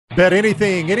Bet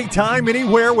anything, anytime,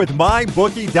 anywhere with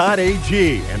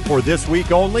MyBookie.ag. And for this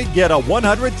week only, get a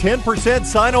 110%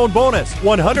 sign-on bonus.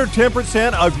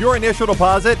 110% of your initial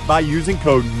deposit by using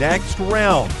code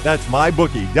NEXTROUND. That's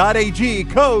MyBookie.ag,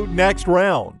 code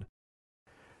NEXTROUND.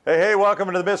 Hey, welcome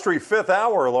to the Mystery Fifth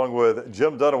Hour, along with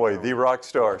Jim Dunaway, the rock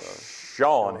star,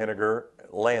 Sean Henniger,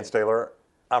 Lance Taylor.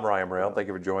 I'm Ryan Brown. Thank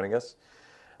you for joining us.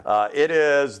 It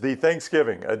is the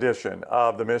Thanksgiving edition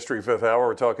of the Mystery Fifth Hour.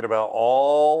 We're talking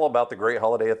all about the great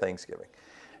holiday of Thanksgiving.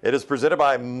 It is presented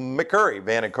by McCurry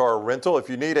Van and Car Rental. If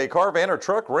you need a car, van, or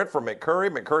truck, rent from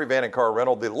McCurry Van and Car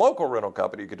Rental, the local rental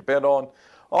company you can depend on.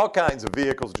 All kinds of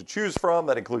vehicles to choose from.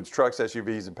 That includes trucks,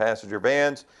 SUVs, and passenger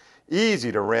vans.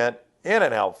 Easy to rent, in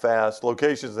and out fast.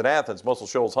 Locations in Athens, Muscle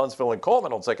Shoals, Huntsville, and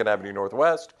Coleman on 2nd Avenue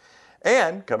Northwest.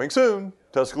 And coming soon,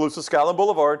 Tuscaloosa Skyline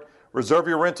Boulevard. Reserve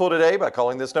your rental today by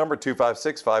calling this number,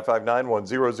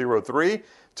 256-559-1003,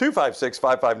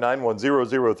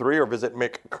 256-559-1003, or visit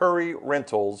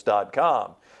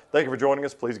McCurryRentals.com. Thank you for joining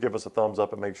us. Please give us a thumbs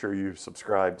up and make sure you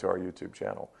subscribe to our YouTube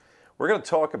channel. We're going to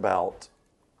talk about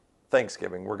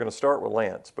Thanksgiving. We're going to start with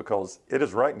Lance because it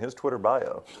is right in his Twitter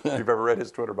bio. If you've ever read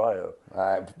his Twitter bio.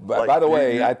 By the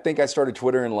way, I think I started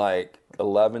Twitter in like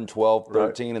 11, 12,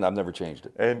 13, right. And I've never changed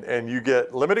it. And you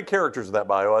get limited characters in that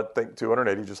bio. I think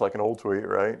 280, just like an old tweet,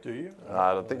 right? Do you?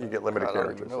 I don't think you get limited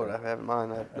characters. I don't even know what I have in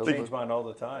mind. I change mine all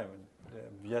the time, and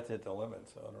I've yet to hit the limit,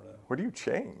 so I don't know. What do you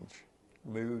change?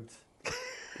 Moods.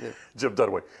 Jim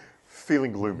Dunaway,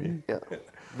 feeling gloomy. Yeah.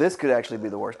 This could actually be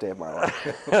the worst day of my life.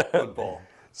 Football.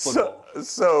 So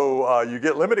you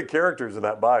get limited characters in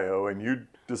that bio, and you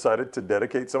decided to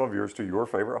dedicate some of yours to your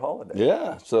favorite holiday.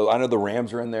 Yeah, so I know the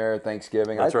Rams are in there,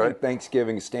 Thanksgiving. That's I right. think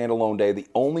Thanksgiving is standalone day. The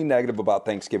only negative about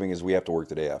Thanksgiving is we have to work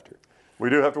the day after. We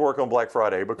do have to work on Black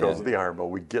Friday because of the Iron Bowl.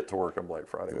 We get to work on Black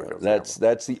Friday because of the Iron Bowl.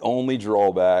 That's the only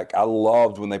drawback. I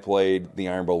loved when they played the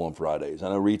Iron Bowl on Fridays. I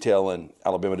know retail in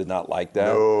Alabama did not like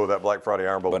that. No, that Black Friday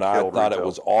Iron Bowl but killed I thought retail. it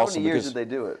was How awesome. many years did they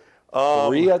do it?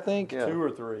 3, I think. Yeah. 2 or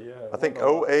 3, yeah. I think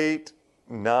 08,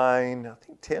 9, I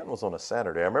think 10 was on a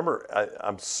Saturday. I remember,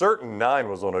 I'm certain 9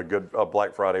 was on a good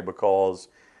Black Friday because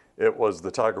it was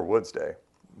the Tiger Woods day,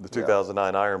 the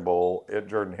 2009 Iron Bowl at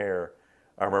Jordan-Hare.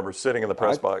 I remember sitting in the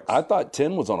press box. I thought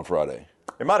 10 was on a Friday.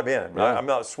 It might have been. Yeah. I'm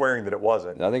not swearing that it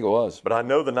wasn't. I think it was. But I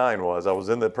know the 9 was. I was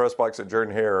in the press box at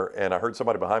Jordan-Hare, and I heard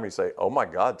somebody behind me say, "Oh my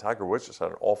God, Tiger Woods just had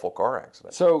an awful car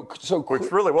accident."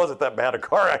 Which really wasn't that bad a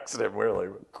car accident, really.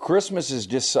 Christmas is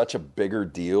just such a bigger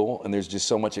deal, and there's just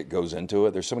so much that goes into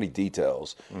it. There's so many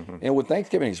details. Mm-hmm. And with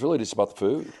Thanksgiving, it's really just about the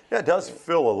food. Yeah, it does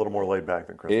feel a little more laid back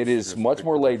than Christmas. It is much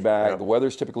more laid back. Yeah. The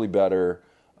weather's typically better.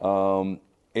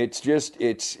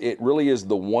 It really is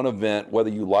the one event, whether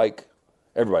you like,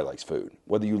 everybody likes food,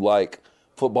 whether you like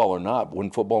football or not, when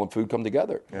football and food come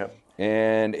together. Yeah.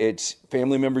 And it's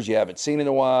family members you haven't seen in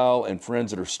a while and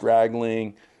friends that are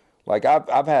straggling. Like I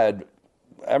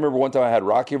remember one time I had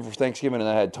Rocky over for Thanksgiving, and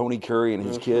I had Tony Curry and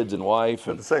his kids and wife.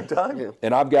 At the same time? Yeah.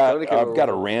 And I've got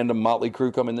a random Motley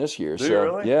Crue coming this year. Do you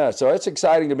really? Yeah, so it's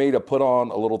exciting to me to put on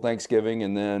a little Thanksgiving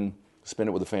and then spend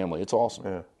it with the family. It's awesome.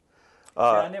 Yeah.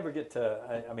 I never get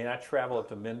to, I travel up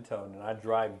to Mentone, and I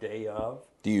drive day of.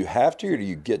 Do you have to, or do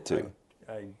you get to?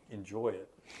 I enjoy it.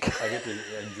 I get to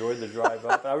enjoy the drive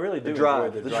up. I really do enjoy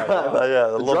the drive up. Yeah, I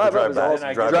love the drive back.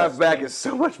 Awesome. Drive back is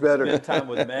so much better. Spend time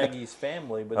with Maggie's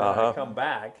family, but then I come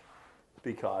back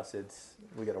because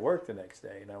we got to work the next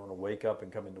day, and I want to wake up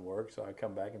and come into work, so I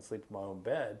come back and sleep in my own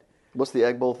bed. What's the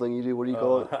Egg Bowl thing you do? What do you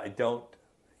call it? I don't,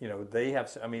 they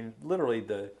have, literally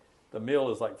the meal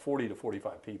is like 40 to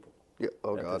 45 people. Yeah.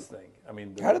 Oh, at God. this thing.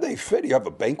 How do they fit? You have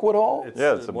a banquet hall? It's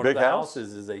a one big of the house.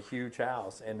 houses is a huge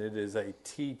house, and it is a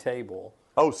tea table.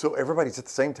 Oh, so everybody's at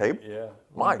the same table? Yeah.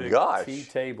 My big gosh. Tea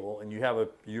table, and you have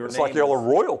It's like y'all are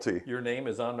royalty. Your name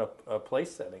is on a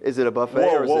place setting. Is it a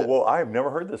buffet? Whoa. I have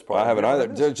never heard this part. I haven't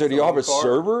either. So do you have a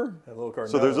server? A little car.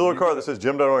 So there's a little car that says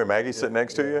Jim Dunaway, Maggie sitting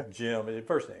next to you? Jim.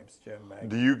 First name's Jim, Maggie.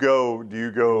 Do you go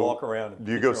walk around and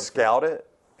do you get go your own scout it?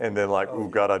 And then oh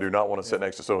God, I do not want to sit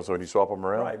next to so-and-so, and you swap them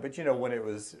around? Right, but when it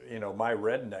was, my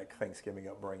redneck Thanksgiving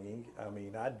upbringing,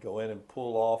 I'd go in and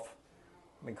pull off,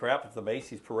 crap, if the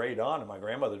Macy's parade on, and my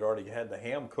grandmother had already had the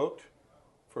ham cooked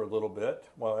for a little bit,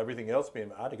 while everything else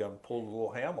I'd go and pull the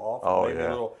little ham off. Oh, and made yeah.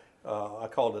 a little, I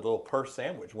called it a little purse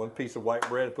sandwich. One piece of white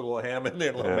bread, put a little ham in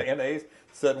there, a little mayonnaise,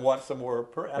 sit and watch some more.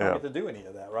 I don't get to do any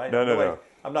of that, right? No.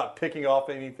 I'm not picking off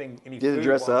any Did food it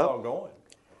dress while up? it's all going.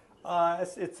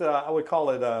 It's I would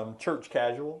call it church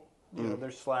casual.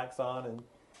 There's slacks on and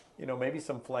maybe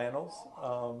some flannels.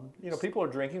 People are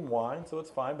drinking wine, so it's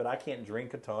fine. But I can't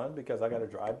drink a ton because I got to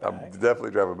drive back. I'm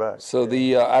definitely driving back. So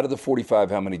the out of the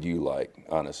 45, how many do you like,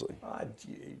 honestly?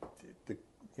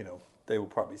 they will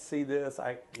probably see this.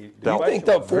 Do you think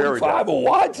the 45 will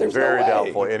watch? There's Very no way.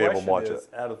 doubtful any of them Question watch is,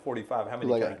 it. out of 45, how many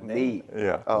Like can I name? me.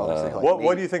 Yeah. Oh, I was thinking like What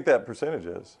me. do you think that percentage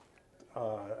is?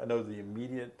 I know the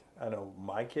immediate. I know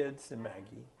my kids and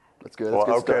Maggie. That's good. That's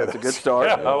a good start. That's a good start.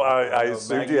 Yeah, I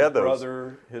assumed Maggie's you had those.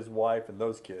 brother, his wife, and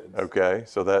those kids. Okay,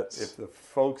 so that's If the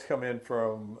folks come in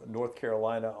from North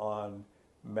Carolina on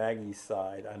Maggie's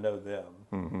side, I know them.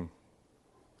 Mm-hmm.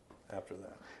 After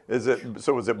that, is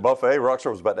it buffet?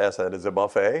 Rockstar was about to ask that. Is it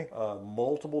buffet?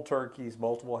 multiple turkeys,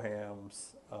 multiple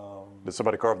hams. Did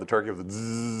somebody carve the turkey with the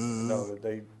zzz? No,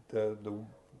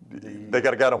 They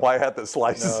got a guy in a white hat that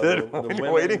slices No, it the when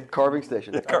you're women- waiting. Carving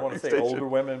station. I want to Carving say station. older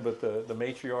women, but the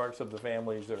matriarchs of the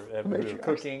families who are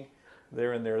cooking.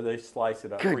 They're in there. They slice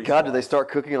it up. Good God, did they start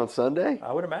cooking on Sunday?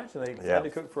 I would imagine they had to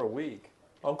cook for a week.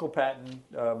 Uncle Patton,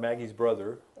 Maggie's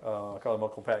brother, I call him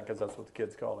Uncle Patton because that's what the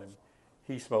kids call him.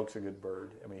 He smokes a good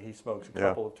bird. I mean, he smokes a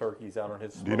couple of turkeys out on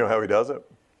his smoker. Do you know how he does it?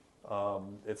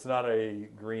 It's not a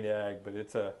green egg, but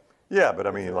it's a Yeah, but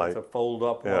I mean, like, it's a fold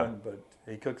up yeah. one. But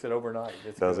he cooks it overnight.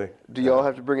 It's does he? good. Do y'all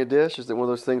have to bring a dish? Is it one of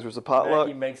those things where it's a potluck?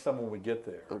 Maggie makes some when we get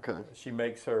there. Okay. She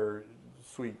makes her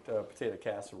sweet potato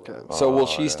casserole. Okay. So will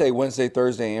she stay Wednesday,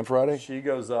 Thursday, and Friday? She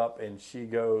goes up and she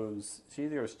either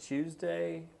goes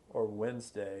Tuesday or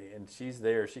Wednesday, and she's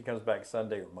there. She comes back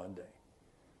Sunday or Monday.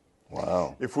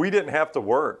 Wow. If we didn't have to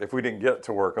work, if we didn't get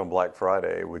to work on Black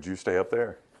Friday, would you stay up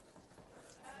there?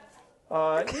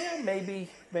 Yeah, maybe.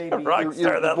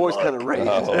 Your voice kind of raised.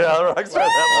 Yeah, Rockstar.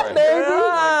 That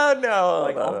much. No,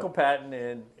 Like no, no. Uncle Patton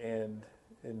and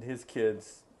his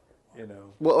kids, you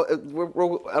know. Well,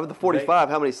 we're, out of the 45,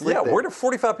 how many sleep Yeah, there? where do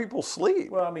 45 people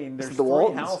sleep? Well, I mean, there's the 3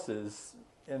 Waltons. houses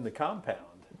in the compound.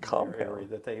 Compound. Area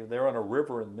that they're on a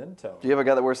river in Mentone. Do you have a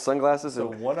guy that wears sunglasses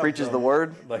So and one of preaches them- the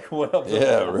word? Like one of them,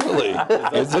 Yeah, really.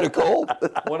 Is it a cold?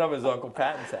 one of them is Uncle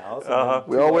Patton's house. and then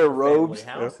We 2 all wear other family robes.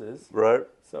 houses. Right?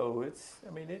 So it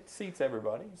seats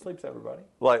everybody. It sleeps everybody.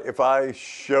 Like, if I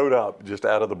showed up just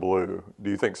out of the blue, do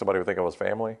you think somebody would think I was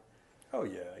family? Oh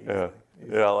yeah. Yeah.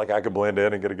 Easily. Yeah, like I could blend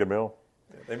in and get a good meal.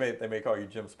 They may call you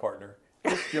Jim's partner.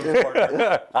 Jim's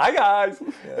partner. Hi guys.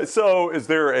 So is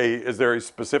there a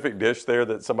specific dish there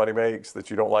that somebody makes that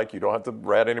you don't like? You don't have to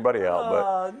rat anybody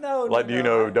out, No. Like, do you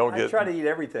no, know, I try to eat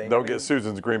everything. but don't get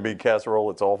Susan's green bean casserole.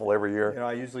 It's awful every year. You know,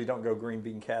 I usually don't go green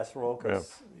bean casserole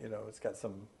because it's got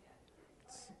some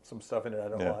stuff in it I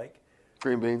don't Yeah. like.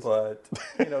 Green beans. But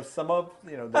there's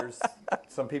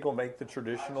some people make the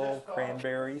traditional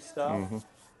cranberry stuff, Mm-hmm.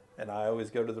 and I always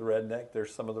go to the redneck.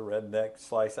 There's some of the redneck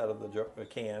slice out of the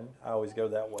can. I always go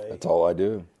that way. That's all I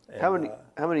do. And,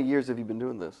 How many years have you been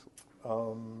doing this?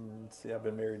 let's see, I've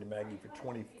been married to Maggie for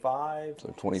 25.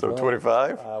 So 25. So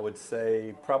 25? I would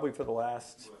say probably for the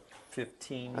last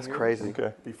 15 That's years. crazy.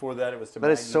 Okay. Before that, it was to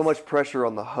That is so Maggie's. much pressure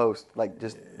on the host, like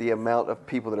just the amount of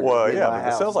people that are Well, going to yeah, my but it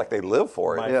house. sounds like they live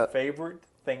for it. My Yeah. favorite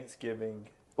Thanksgiving.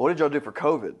 What did y'all do for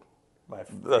COVID? My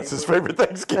That's his favorite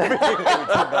Thanksgiving.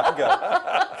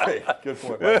 Okay, good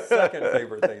point. My second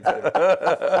favorite Thanksgiving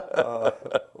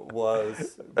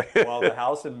was while the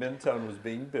house in Mentone was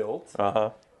being built,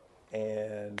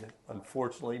 and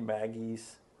unfortunately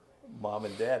Maggie's mom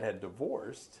and dad had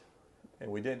divorced,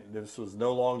 and we didn't. This was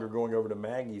no longer going over to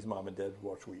Maggie's mom and dad,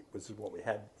 which is what we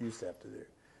used to have to do.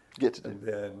 Get to do.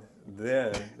 And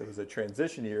then there was a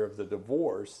transition year of the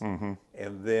divorce, and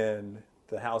then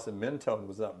the house in Mentone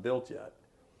was not built yet.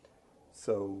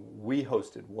 So we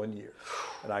hosted 1 year,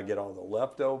 and I get all the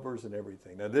leftovers and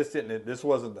everything. Now this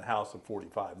wasn't the house of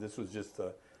 45. This was just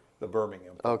the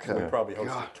Birmingham. Okay. So we Yeah. probably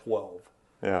hosted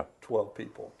Yeah. 12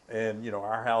 people, and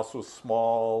our house was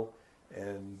small,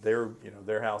 and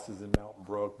their house is in Mountain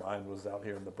Brook. Mine was out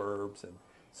here in the burbs, and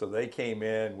so they came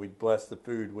in. We blessed the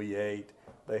food we ate.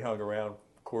 They hung around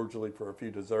cordially for a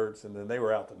few desserts, and then they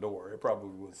were out the door. It probably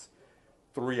was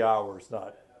 3 hours,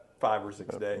 not 5 or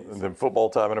 6 days. And then football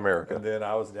time in America. And then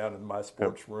I was down in my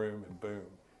sports room, and boom.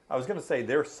 I was going to say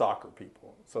they're soccer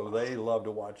people, so they love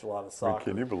to watch a lot of soccer.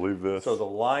 Can you believe this? So the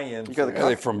Lions, You got the Are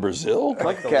they from Brazil?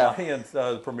 like the CONCACAF.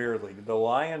 Lions, Premier League. The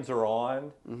Lions are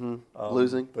on,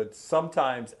 Losing? but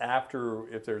sometimes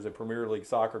if there's a Premier League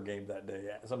soccer game that day,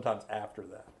 sometimes after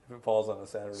that, if it falls on a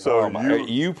Saturday. So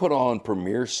You put on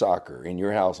Premier Soccer in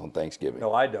your house on Thanksgiving.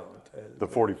 No, I don't. the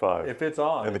 45. If it's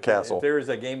on, in the castle. if there is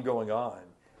a game going on,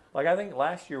 like I think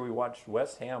last year we watched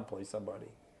West Ham play somebody.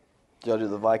 Did y'all do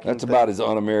the Viking That's thing? about as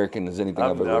un-American as anything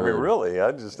I've ever I mean, heard. really,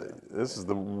 this is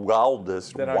the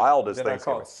wildest Then Thanksgiving. I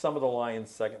caught some of the Lions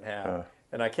second half,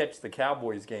 and I catch the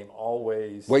Cowboys game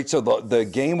always. Wait, so the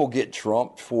game will get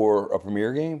trumped for a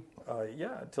Premier game?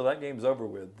 Yeah, until that game's over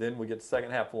with. Then we get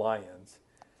second half Lions,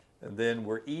 and then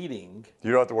we're eating.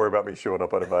 You don't have to worry about me showing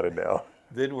up uninvited now.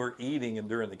 then we're eating and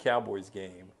during the Cowboys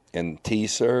game. And tea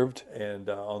served. And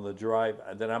on the drive,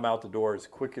 then I'm out the door as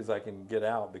quick as I can get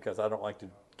out because I don't like to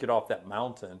get off that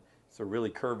mountain. It's a really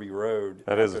curvy road.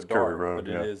 That is after a curvy road,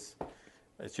 but yeah.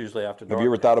 it's usually after dark. Have you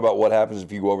ever thought about what happens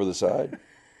if you go over the side?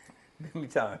 Many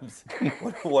times.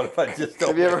 What if I just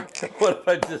don't? What if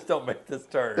I just don't make this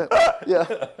turn? Yeah.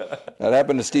 That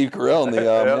happened to Steve Carell in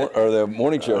the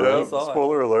morning show. Yeah, Right? saw it.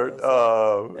 spoiler alert.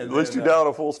 At least you down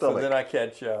a full So stomach. then I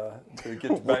catch, to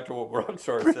get back to what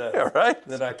Rockstar said. Yeah, right.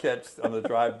 Then I catch, on the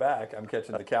drive back, I'm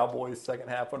catching the Cowboys second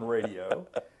half on radio.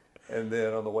 And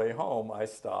then on the way home, I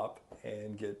stop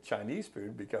and get Chinese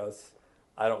food because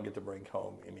I don't get to bring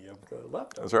home any of the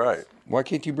leftovers. That's right. Why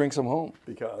can't you bring some home?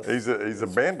 Because He's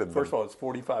abandoned first them. of all, it's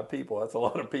 45 people. That's a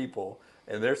lot of people.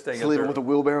 And they're staying Just up leave there. them with a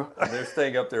wheelbarrow. And they're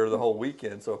staying up there the whole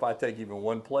weekend. So if I take even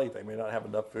one plate, they may not have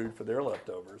enough food for their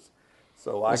leftovers.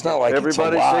 So It's not like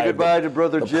Everybody it's say alive. goodbye to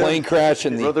Brother the Jim. plane crash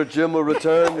in the Brother Jim will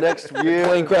return next year.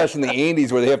 plane crash in the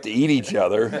Andes where they have to eat each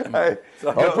other. Hey,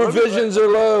 Our provisions are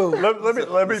low.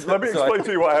 let me explain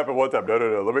to you what happened one time.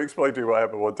 No. Let me explain to you what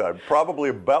happened one time. Probably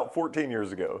about 14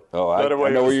 years ago. Oh, I know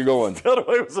where you're going.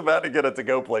 Dunaway was about to get a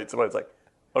to-go plate. Somebody's like,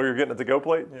 "Oh, you're getting a to-go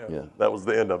plate?" Yeah. That was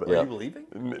the end of it. Are you leaving?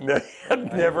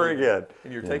 Never again.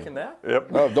 And you're taking that?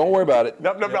 Yep. No, don't worry about it.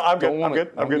 No, I'm good. Don't want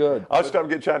it. I'm good. I'll stop and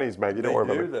get Chinese, Maggie. Don't worry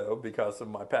They do, about it. though, because of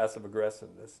my passive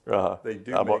aggressiveness. Uh-huh. They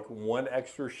do I'm make one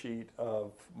extra sheet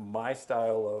of my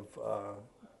style of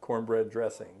cornbread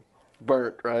dressing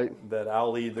Burnt, right? that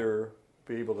I'll either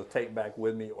be able to take back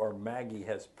with me or Maggie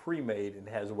has pre-made and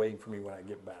has waiting for me when I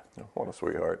get back. What a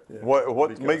sweetheart. Yeah, What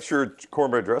because- makes your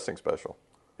cornbread dressing special?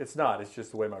 It's not. It's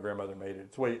just the way my grandmother made it.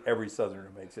 It's the way every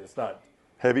Southerner makes it. It's not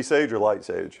Heavy sage or light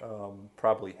sage?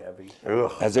 probably heavy.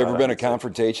 Ugh. Has there ever been a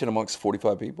confrontation amongst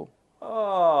 45 people?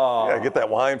 Oh. Yeah, get that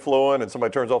wine flowing and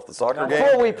somebody turns off the soccer game.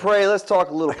 Before we pray, let's talk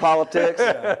a little politics.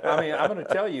 I mean, I'm going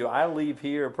to tell you, I leave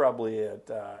here probably at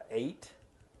 8.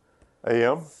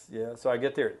 AM? Yeah, so I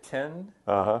get there at 10,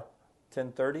 Uh-huh.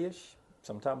 10:30ish,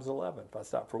 sometimes 11 if I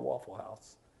stop for Waffle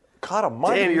House. God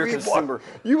almighty. Damn, you're a you eat consumer.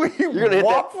 You eat You're gonna hit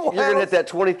Waffle that. You're gonna hit House? that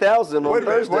 20,000 on Wait a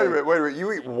minute, Thursday. wait a minute.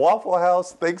 You eat Waffle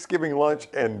House, Thanksgiving lunch,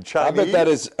 and Chinese? I bet that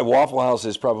is Waffle House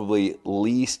is probably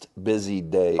least busy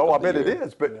day. Oh, I of the bet it year.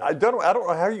 is. But I don't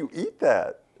know how you eat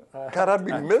that. God, I'd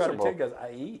be I'm miserable. trying to tell you guys,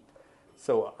 I eat.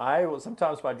 So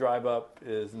sometimes my drive up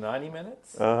is 90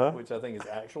 minutes, which I think is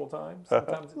actual time.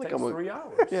 Sometimes it takes I'm a- 3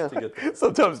 hours Yeah. to get there.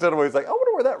 Sometimes Dunaway's like, I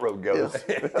wonder where that road goes.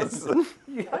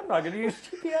 I'm not going to use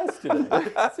GPS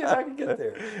today. See if I can get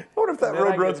there. I wonder if that Then I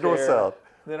road get runs north there, south.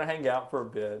 Then I hang out for a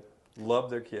bit.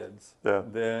 Love their kids. Yeah.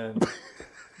 Then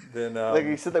Like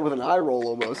you said that with an eye roll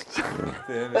almost.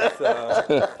 then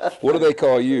it's What do they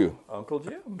call you? Uncle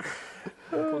Jim.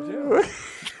 Uncle Jim.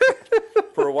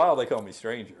 For a while they called me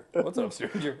Stranger. What's up,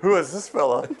 Stranger? Who is this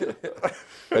fella?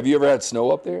 Have you ever had snow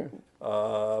up there?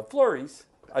 Flurries.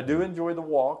 I do enjoy the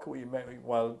walk.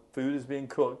 While food is being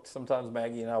cooked, sometimes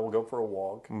Maggie and I will go for a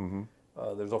walk. Mm-hmm.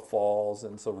 There's a falls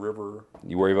and it's a river.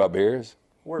 You worry about bears?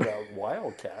 We're about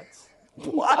wildcats.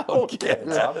 Wildcat.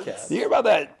 Bobcats. You hear about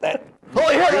that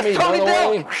Holy hell, Jimmy that's Tony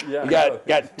Dunaway? Dell! Yeah, You I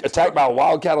got attacked by a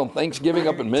wildcat on Thanksgiving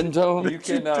up in Mentone? You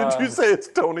can. Did you say it's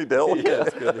Tony Dell? Yeah,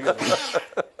 that's good.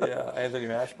 Yeah, Anthony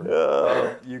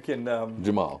Mashburn. You can.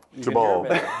 Jamal. You Jamal.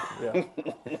 Can hear them,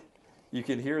 yeah. You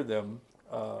can hear them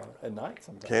at night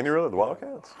sometimes. Can you really? The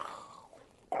Wildcats?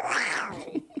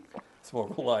 It's more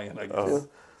of a lion, I guess. Oh.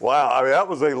 Wow. I mean, that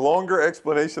was a longer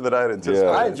explanation than I had anticipated.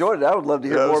 Yeah. I enjoyed it. I would love to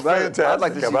hear Yeah, it more was about it. I'd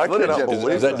like to see fantastic. I footage cannot of it.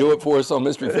 believe Does that do it for us on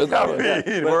Mystery Fifth? I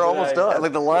mean, we're almost done.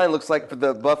 Like the line looks like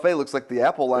the buffet looks like the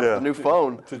Apple line Yeah. with the new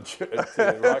phone. To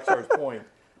Rockstar's point,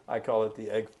 I call it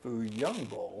the Egg Foo Young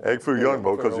Bowl. Egg Foo Young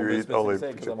Bowl, 'cause you eat only-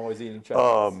 Because I'm always eating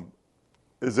Chinese.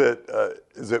 Is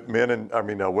it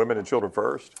women and children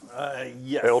first?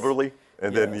 Yes. Elderly?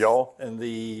 And then Yes. y'all? And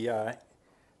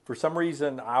for some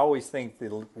reason, I always think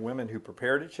the women who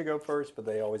prepared it should go first, but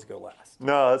they always go last.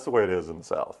 No, that's the way it is in the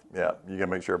South. Yeah, you got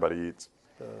to make sure everybody eats.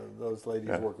 Those ladies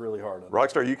work really hard on it.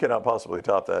 Rockstar, you cannot possibly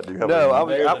top that. Do you have No,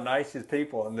 any- They're the nicest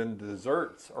people, and then the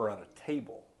desserts are on a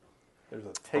table. There's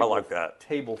a table. like that.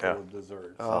 Table full Yeah. of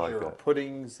desserts. I like there are that.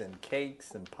 puddings and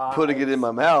cakes and pies. Putting it in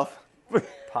my mouth.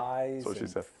 pies. That's what she and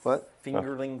said. What?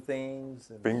 Fingerling things.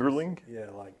 And Fingerling? Yeah,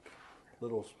 like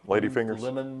little Lady fingers?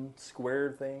 lemon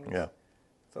square things. Yeah.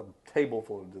 It's a table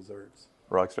full of desserts.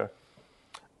 Rockstar?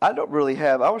 I don't really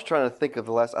have. I was trying to think of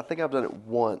the last. I think I've done it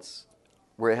once,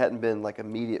 where it hadn't been like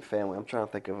immediate family. I'm trying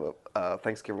to think of a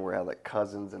Thanksgiving where I had like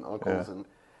cousins and uncles, Yeah. and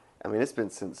I mean it's been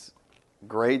since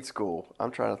grade school.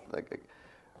 I'm trying to think.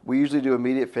 We usually do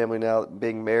immediate family now.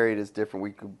 Being married is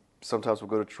different. Sometimes we'll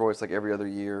go to Troy's like every other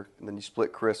year, and then you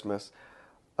split Christmas.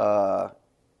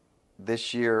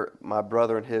 this year, my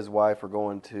brother and his wife are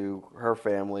going to her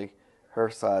family, her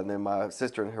side, and then my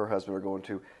sister and her husband are going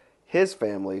to his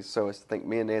family. So I think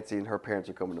me and Nancy and her parents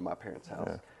are coming to my parents'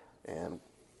 house.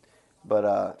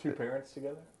 But 2 parents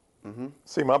together?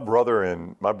 See, my brother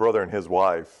and his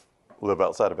wife live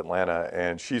outside of Atlanta,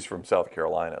 and she's from South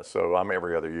Carolina. So I'm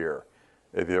every other year,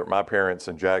 either my parents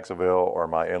in Jacksonville or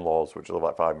my in-laws, which live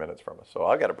like 5 minutes from us. So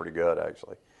I got it pretty good,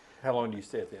 actually. How long do you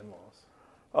stay at the in-laws?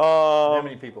 How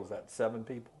many people is that? 7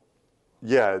 people?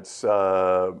 Yeah, it's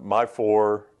my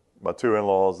 4, my 2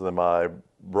 in-laws, and then my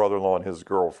brother-in-law and his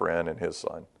girlfriend and his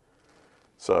son.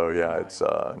 So yeah, it's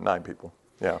 9 people.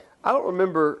 Yeah. I don't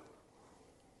remember.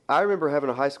 I remember having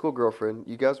a high school girlfriend.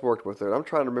 You guys worked with her. And I'm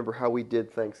trying to remember how we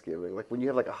did Thanksgiving. Like when you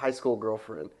have like a high school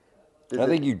girlfriend. I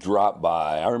think you dropped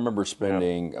by. I remember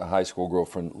spending a high school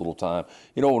girlfriend a little time.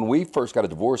 You know, when we first got a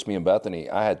divorce, me and Bethany,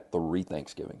 I had 3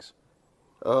 Thanksgivings,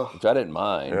 which I didn't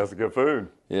mind. Yeah, that's good food.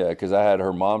 Yeah, because I had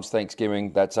her mom's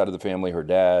Thanksgiving, that side of the family, her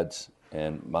dad's,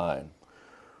 and mine.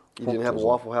 You didn't have a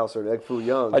Waffle House or an Egg Foo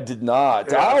Young. I did not.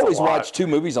 Yeah, I that's always a lot. watch 2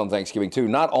 movies on Thanksgiving, too.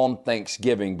 Not on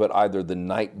Thanksgiving, but either the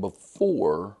night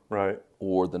before Right.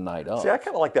 or the night of. See, I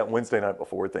kind of like that Wednesday night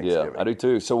before Yeah, Thanksgiving. I do,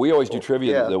 too. So we always do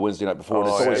trivia Yeah. the Wednesday night before, and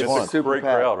Oh, it's yeah, always it's fun. a Super great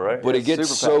packed. crowd, right? But Yeah, it gets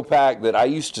super so packed that I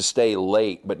used to stay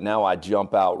late, but now I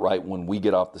jump out right when we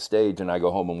get off the stage and I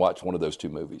go home and watch one of those 2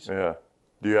 movies. Yeah.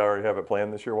 Do you already have it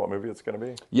planned this year, what movie it's going to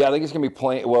be? Yeah, I think it's going to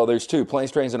be well, there's 2,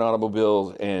 Planes, Trains, and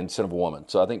Automobiles and Son of a Woman.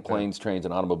 So I think Planes, Trains,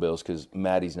 and Automobiles because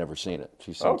Maddie's never seen it.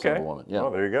 She's seen Son of a Woman. Yeah.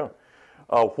 Oh, there you go.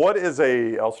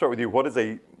 I'll start with you. What is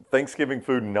a Thanksgiving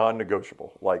food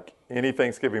non-negotiable? Like any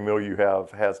Thanksgiving meal you have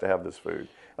has to have this food.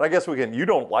 And I guess you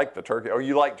don't like the turkey, or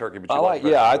you like turkey, but you like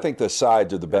yeah, I vegetables. think the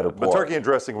sides are the better part. But turkey and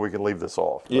dressing, we can leave this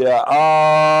off. Yeah,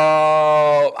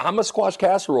 I'm a squash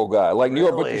casserole guy. Like New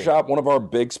York Really? Butcher Shop, one of our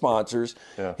big sponsors.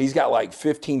 Yeah. He's got like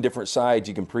 15 different sides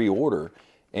you can pre-order.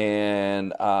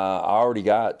 And I already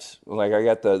got, I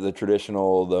got the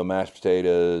traditional, the mashed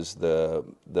potatoes, the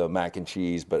mac and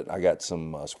cheese, but I got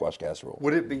some squash casserole.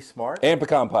 Would it be smart And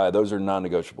pecan pie, those are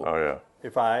non-negotiable. Oh, yeah.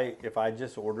 if I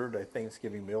just ordered a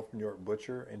Thanksgiving meal from New York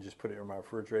Butcher and just put it in my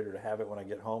refrigerator to have it when I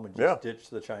get home and just ditch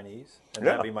the Chinese and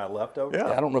Yeah. that'd be my leftover?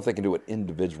 Yeah. I don't know if they can do an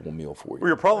individual meal for you. Well,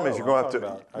 your problem is you're going to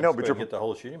have to. No, but you your get the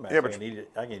whole shooting match. Yeah, I but can eat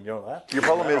it. I can do that. your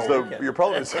problem is All though. weekend. Your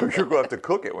problem is you're going to have to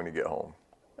cook it when you get home.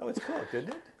 Oh, it's cooked, isn't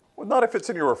it? Well, not if it's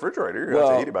in your refrigerator. You're going to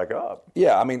have to heat it back up.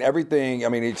 Yeah, I mean, everything,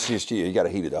 it's just you got to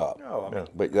heat it up. No, I mean,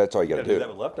 But that's all you you got gotta to do do. that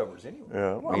with leftovers anyway.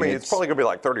 Yeah. Well, I mean, mean, it's probably going to be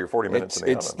like 30 or 40 minutes in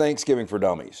the It's oven. Thanksgiving for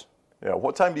dummies. Yeah.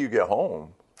 What time do you get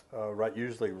home?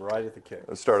 Usually right at the kick.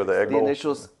 The start of the egg The bowl.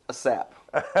 initials, a sap.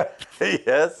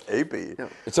 Yes, AP.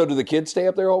 So do the kids stay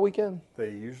up there all weekend? They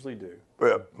usually do.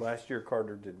 Yeah. Last year,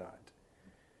 Carter did not.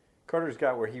 Carter's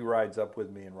got where he rides up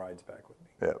with me and rides back with me.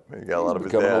 Yeah, he got a lot of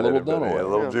his becoming a dad little in it, but, Dunaway. yeah,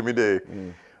 little Yeah. Jimmy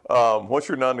D. What's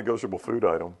your non-negotiable food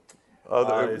item?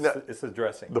 It's the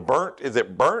dressing. The burnt? Is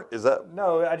it burnt? Is that?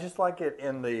 No, I just like it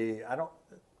in the. I don't.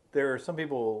 There are some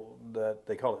people that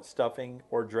they call it stuffing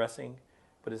or dressing,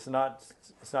 but it's not.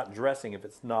 It's not dressing if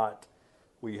it's not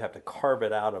where you have to carve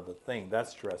it out of the thing.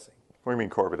 That's dressing. What do you mean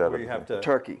carve it out Where of you the have thing? to.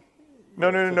 Turkey.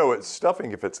 No. It's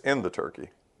stuffing if it's in the turkey.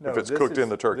 No, if it's this cooked is- in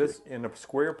the turkey. This in a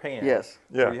square pan. Yes.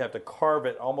 Yeah. Where you have to carve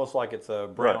it almost like it's a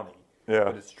brownie. Yeah.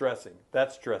 But it's dressing.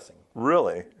 That's dressing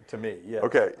Really? to me. Yes.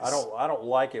 Okay. I don't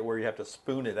like it where you have to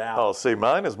spoon it out. Oh, see,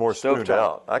 mine is more spooned Stovetop.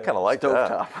 out. I kind of like that.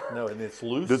 Stovetop. No, and it's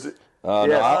loose. Does it? No,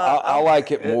 Yes. I like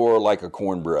it more like a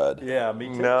cornbread. Yeah, me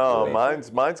too. No, Me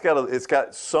too. mine's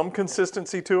got some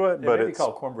consistency to it, It but may be it's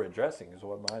called cornbread dressing is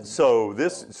what mine is. so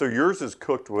yours is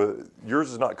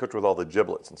not cooked with all the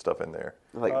giblets and stuff in there.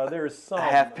 Like There's some. a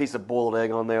half piece of boiled egg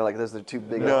on there. Like those are 2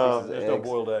 big No, pieces of There's eggs.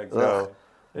 no boiled eggs. No.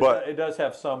 It, But- it does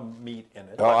have some meat in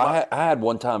it. Oh, I had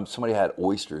one time somebody had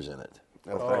oysters in it.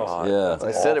 Oh, Yeah.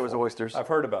 They said it was oysters. I've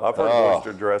heard about I've that. heard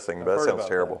oyster dressing, but that heard sounds about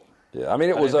terrible. Yeah, I mean,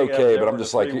 it I was didn't think okay, I'd but ever I'm in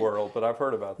just the like, free world, but I've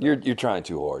heard about that. you're trying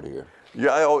too hard here.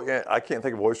 Yeah, I can't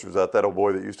think of oysters. That old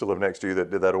boy that used to live next to you that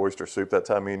did that oyster soup that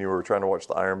time me and you were trying to watch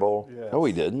the Iron Bowl. Yes. No,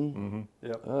 he didn't.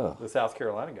 Yep. Oh. The South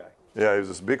Carolina guy. Yeah, he was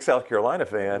this big South Carolina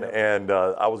fan, and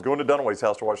I was going to Dunaway's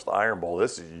house to watch the Iron Bowl.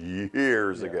 This is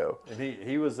years ago. And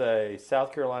he was a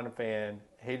South Carolina fan,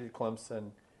 hated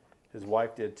Clemson. His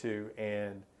wife did too.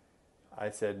 And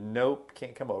I said, nope,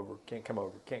 can't come over.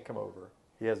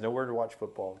 He has nowhere to watch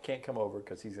football. Can't come over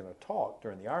because he's going to talk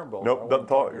during the Iron Bowl. Nope, I don't doesn't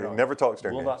want talk. him to He never talks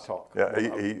during Will games. not talk. Yeah,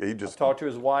 Will- he just I've talked to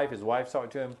his wife. His wife's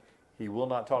talked to him. He will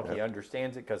not talk. He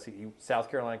understands it because South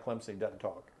Carolina, Clemson, he doesn't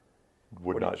talk.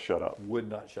 would not shut up Would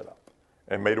not shut up.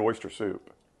 and made oyster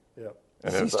soup. Yep.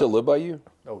 And Does he it's, still live by you?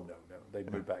 Oh, no.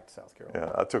 They'd moved back to South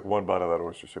Carolina. Yeah, I took one bite of that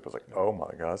oyster soup. I was like, oh my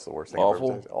God, that's the worst thing I've Awful?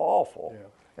 ever tasted. Awful. Yeah.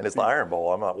 And it's the Iron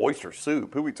Bowl. I'm not oyster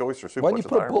soup. Who eats oyster soup? Why didn't you Watches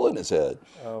put a Iron bullet in his head?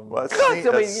 Bowl? Well, that I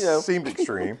seemed, mean, you know. seemed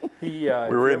extreme. We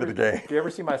were into the game. Do you ever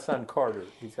see my son Carter?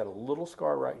 He's got a little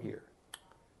scar right here.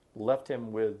 Left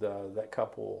him with that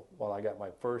couple while I got my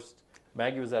first.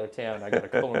 Maggie was out of town. I got a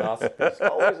colonoscopy. It's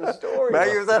always a story.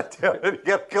 Maggie was out of town and he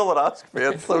got a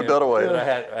colonoscopy. It's so done away. And I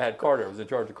had Carter. I was in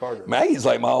charge of Carter. Maggie's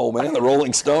like my old man, the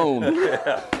Rolling Stone.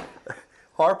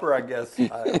 Harper, I guess.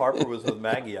 Harper was with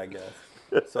Maggie, I guess.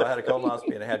 So I had a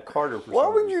colonoscopy and I had Carter for Why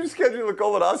some would reason. you schedule a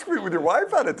colonoscopy with your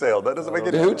wife out of town? That doesn't make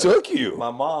any Who sense. took you?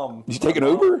 My mom. Did you take an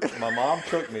Uber? My mom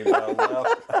took me, but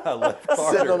I left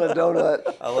Sitting on a Carter.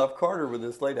 donut. I left Carter with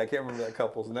this lady. I can't remember that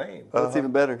couple's name. That's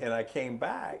even better. And I came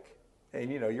back,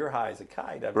 and you're high as a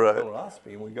kite after Right. the colonoscopy.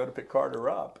 And we go to pick Carter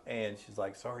up, and she's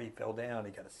like, "Sorry, he fell down.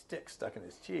 He got a stick stuck in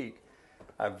his cheek.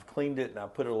 I've cleaned it and I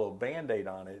put a little Band-Aid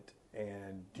on it.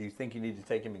 And do you think you need to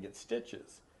take him and get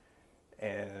stitches?"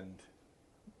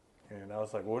 And I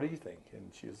was like, "What do you think?" And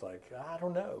she was like, "I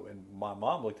don't know." And my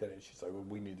mom looked at it and she's like, "Well,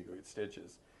 we need to go get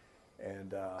stitches."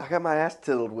 And I got my ass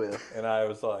tiddled with. and I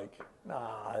was like,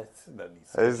 "Nah, it doesn't need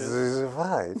It's stitches."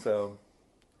 fine. So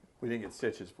we didn't get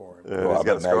stitches for him. Yeah, Oh, I he's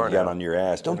got a bet scar Maggie got now. on your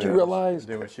ass. Don't you Yeah. realize?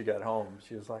 Then when she got home,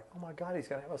 she was like, "Oh my God, he's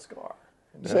gonna have a scar."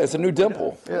 And Say, it's a new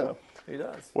dimple. Yeah. he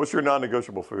does. What's your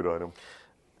non-negotiable food item?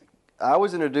 I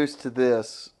was introduced to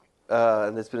this,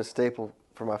 and it's been a staple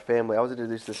for my family. I was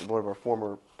introduced to this at one of our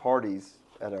former parties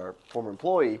at our former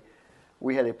employee.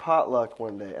 We had a potluck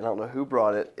one day, and I don't know who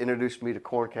brought it, introduced me to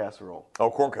corn casserole. Oh,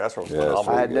 corn casserole. Yeah, it's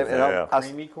Phenomenal. I had never, and Yeah.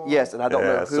 Creamy corn? yes, and I don't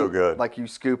Yeah, know it's who. so good. Like you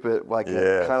scoop it, like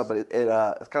Yes. kind of, but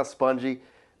it's kind of spongy.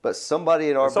 But somebody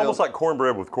in our It's almost like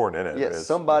cornbread with corn in it. yeah, It's-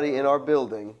 somebody in our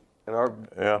building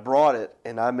Yeah. brought it,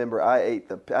 and I remember I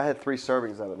had 3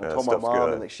 servings of it, and I Yeah, told my stuff's mom,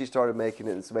 good. and like, she started making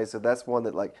it, and it's amazing. So that's one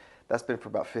that that's been for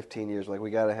about 15 years. Like we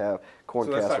got to have corn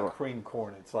So that's casserole. not cream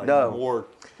corn. It's like No. more.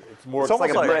 It's more. It's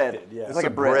almost like a bread. connected, Yeah. It's It's like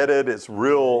like a bread. breaded. It's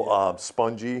real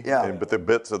spongy. Yeah. But the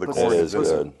bits of the Put corn It is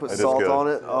is in good. it. Put It is salt good. on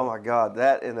it. Oh my God,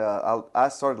 that and I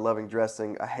started loving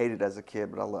dressing. I hated it as a kid,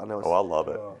 but I know it's. Oh, I love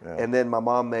it. Yeah. And then my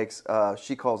mom makes.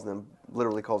 She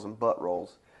literally calls them butt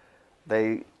rolls.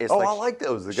 It's Oh, I like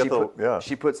those. They got yeah.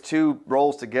 She puts 2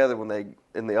 rolls together when they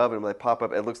in the oven. When they pop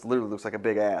up, it literally looks like a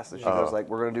big ass. And she goes like,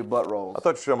 "We're gonna do butt rolls." I thought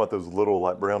you were talking about those little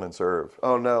like brown and serve.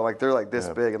 Oh no, like they're like this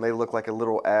Yeah. big, and they look like a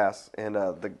little ass. And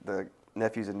the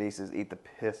nephews and nieces eat the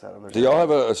piss out of them. Do y'all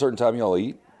have a certain time y'all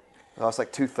eat? Oh, it's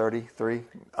like 2:30, 3.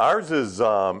 Ours is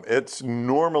it's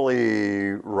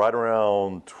normally right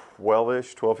around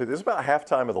 12-ish, 12:50. It's about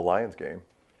halftime of the Lions game.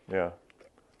 Yeah.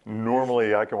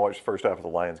 Normally, I can watch the first half of the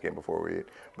Lions game before we eat.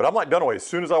 But I'm like Dunaway. As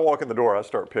soon as I walk in the door, I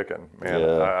start picking. Man,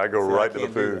 Yeah. I go See, right I to the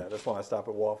can't do food. that. That's why I stop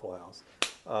at Waffle House.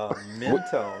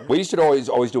 Mentone. We used to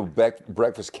always do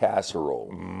breakfast casserole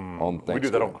on Thanksgiving. We do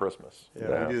that on Christmas.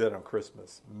 Yeah, we do that on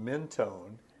Christmas.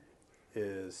 Mentone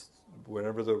is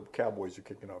whenever the Cowboys are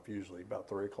kicking off, usually about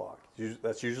 3 o'clock.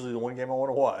 That's usually the one game I want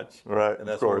to watch. Right, And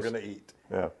that's of what we're course. going to eat.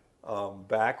 Yeah.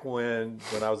 Back when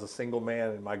I was a single man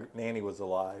and my nanny was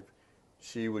alive,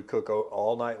 she would cook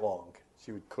all night long.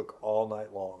 She would cook all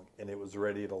night long, and it was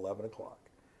ready at 11 o'clock.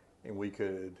 And we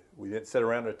didn't sit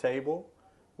around a table.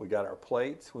 We got our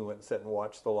plates. We went and sat and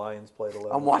watched the Lions play at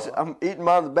 11 o'clock. I'm eating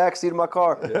mine in the back seat of my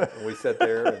car. Yeah, and we sat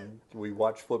there and we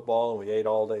watched football and we ate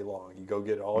all day long. You go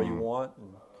get all you want.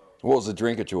 And, What was the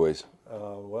drink of choice?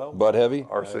 well, Bud Heavy?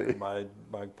 RC. my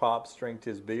pops drank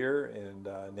his beer,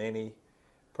 and Nanny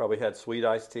probably had sweet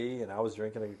iced tea, and I was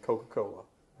drinking a Coca-Cola.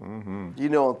 You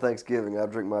know, on Thanksgiving, I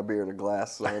drink my beer in a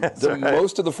glass. Son. Do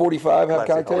most of the 45 have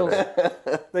Classic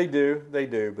cocktails? They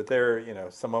do, but they're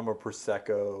some of them are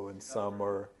prosecco and some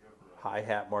are high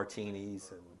hat martinis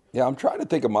and Yeah, I'm trying to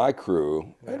think of my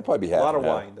crew. It'd probably be half a lot of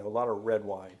and half. wine though, a lot of red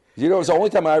wine. You know, it's the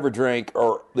only time I ever drink,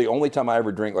 or the only time I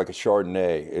ever drink like a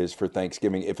Chardonnay is for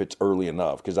Thanksgiving if it's early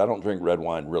enough, because I don't drink red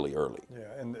wine really early. Yeah,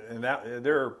 and that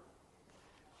they're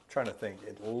trying to think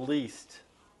at least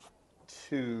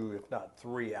 2, if not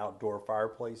 3 outdoor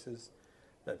fireplaces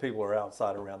that people are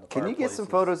outside around the Can you fireplaces. get some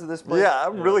photos of this place? Yeah,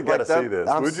 I've really got to Like that- see this.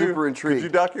 I'm Would super you, intrigued. Could you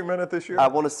document it this year? I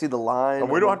want to see the line.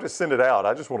 we don't have to send it out.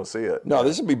 I just want to see it. No,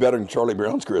 this would be better than Charlie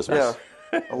Brown's Christmas.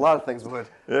 Yeah, a lot of things would.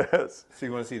 Yes. So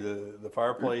you want to see the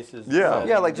fireplaces? Yeah.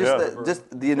 Yeah, like just Yeah.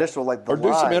 the initial like the Or do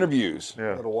some line. interviews.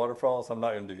 Yeah. Little waterfalls. I'm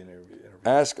not going to do an interview.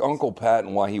 Ask Uncle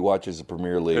Patton why he watches the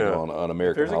Premier League Yeah. on If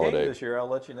American there's a game Holiday. this year, I'll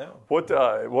let you know. What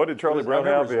did Charlie was- I Brown remember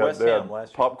have? it was They had- West they had Ham last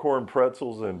year. popcorn,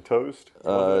 pretzels, and toast.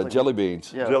 Jelly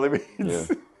beans. Yeah. Jelly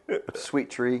beans. Sweet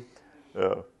tree.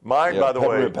 Mine, by the way.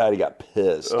 Peppermint Patty got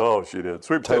pissed. Oh, she did.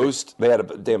 Sweet potato Toast. They had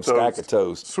a damn stack of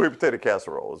toast. Sweet potato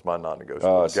casserole is my non-negotiable.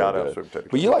 Oh, so Gotta have good. sweet potato.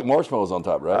 But you like marshmallows on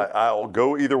top, right? I'll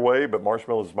go either way, but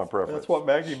marshmallows is my preference. That's what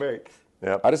Maggie makes.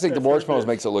 Yeah. I just think the That's her marshmallows dish.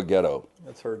 makes it look ghetto.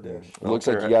 That's her dish. It looks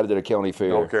like care you got it at a county fair.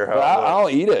 Don't care how But it looks. I'll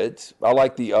eat it. I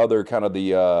like the other kind of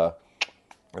the. And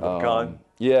the pecan.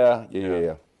 Yeah.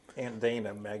 Aunt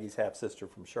Dana, Maggie's half sister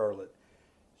from Charlotte,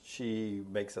 she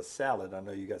makes a salad. I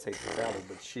know you guys hate the salad,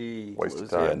 but she Waste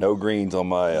of Yeah, time. no greens on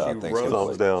my she Thanksgiving.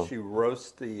 Thumbs down. She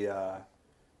roasts the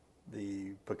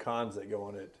pecans that go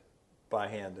in it by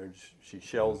hand. She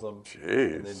shells them,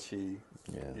 and then Jeez.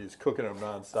 she's cooking them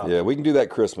nonstop. Yeah, we can do that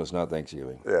Christmas, not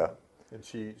Thanksgiving. Yeah. And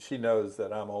she knows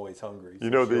that I'm always hungry. So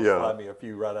You know she'll the, slide me a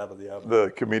few right out of the oven. The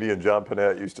comedian John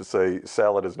Panette used to say,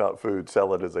 "Salad is not food.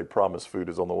 Salad is a promise. Food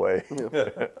is on the way."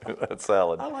 That's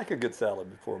salad. I like a good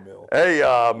salad before a meal. Hey,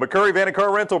 McCurry Van and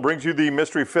Car Rental brings you the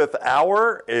Mystery Fifth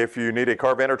Hour. If you need a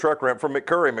car, van, or truck, rent from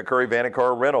McCurry Van and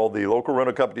Car Rental, the local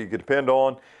rental company you can depend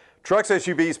on. Trucks,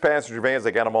 SUVs, passenger vans,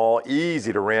 they got them all.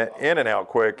 Easy to rent, in and out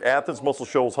quick. Athens, Muscle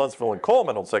Shoals, Huntsville, and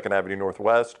Coleman on 2nd Avenue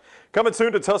Northwest. Coming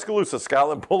soon to Tuscaloosa,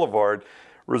 Skyland Boulevard.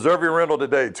 Reserve your rental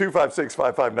today,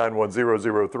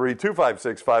 256-559-1003,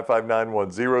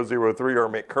 256-559-1003, or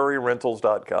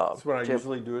McCurryRentals.com. That's when I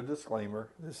usually do a disclaimer.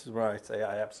 This is when I say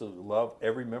I absolutely love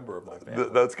every member of my family.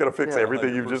 That's going to fix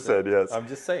everything you've just said, yes. I'm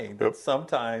just saying that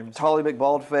sometimes Holly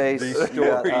McBaldface. these you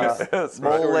got, stories, Yes,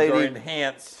 Mole right. are Lady.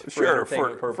 enhanced Sure,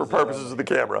 entertainment for purposes only. of the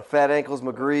camera. Fat Ankles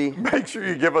McGree. Make sure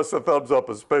you give us a thumbs up,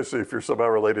 especially if you're somehow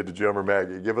related to Jim or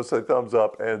Maggie. Give us a thumbs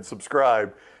up and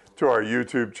subscribe to our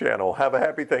YouTube channel. Have a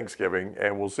happy Thanksgiving,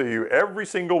 and we'll see you every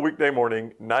single weekday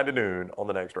morning, 9 to noon, on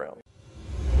The Next Round.